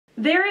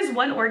There is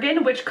one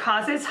organ which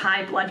causes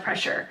high blood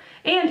pressure,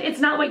 and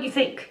it's not what you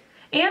think.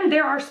 And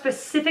there are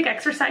specific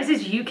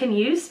exercises you can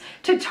use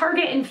to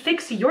target and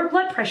fix your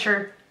blood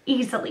pressure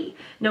easily.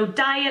 No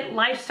diet,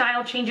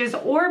 lifestyle changes,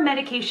 or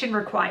medication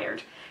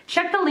required.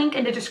 Check the link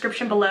in the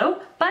description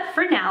below, but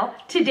for now,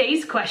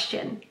 today's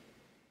question.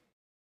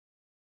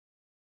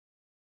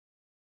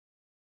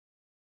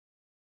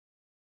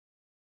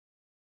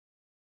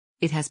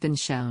 It has been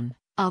shown,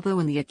 although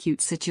in the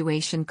acute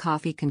situation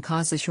coffee can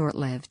cause a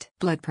short-lived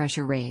blood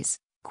pressure raise,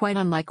 quite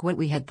unlike what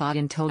we had thought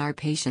and told our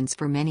patients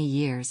for many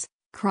years,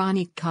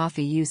 chronic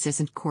coffee use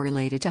isn't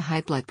correlated to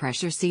high blood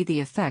pressure. See the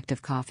effect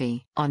of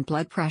coffee on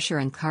blood pressure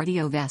and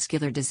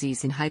cardiovascular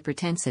disease in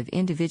hypertensive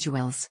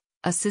individuals.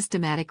 A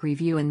systematic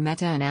review and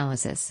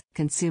meta-analysis.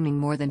 Consuming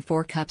more than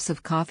 4 cups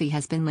of coffee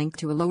has been linked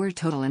to a lower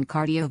total in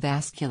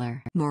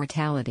cardiovascular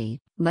mortality,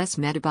 less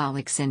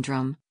metabolic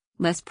syndrome,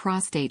 less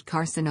prostate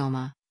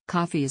carcinoma.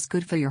 Coffee is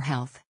good for your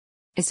health.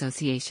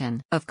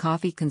 Association of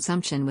coffee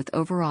consumption with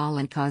overall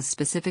and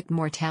cause-specific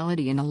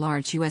mortality in a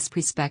large U.S.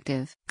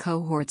 prospective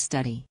cohort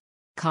study.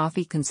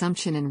 Coffee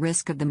consumption and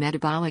risk of the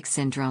metabolic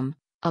syndrome,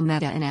 a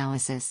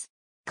meta-analysis.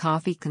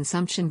 Coffee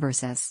consumption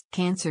versus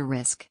cancer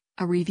risk,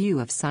 a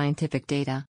review of scientific data.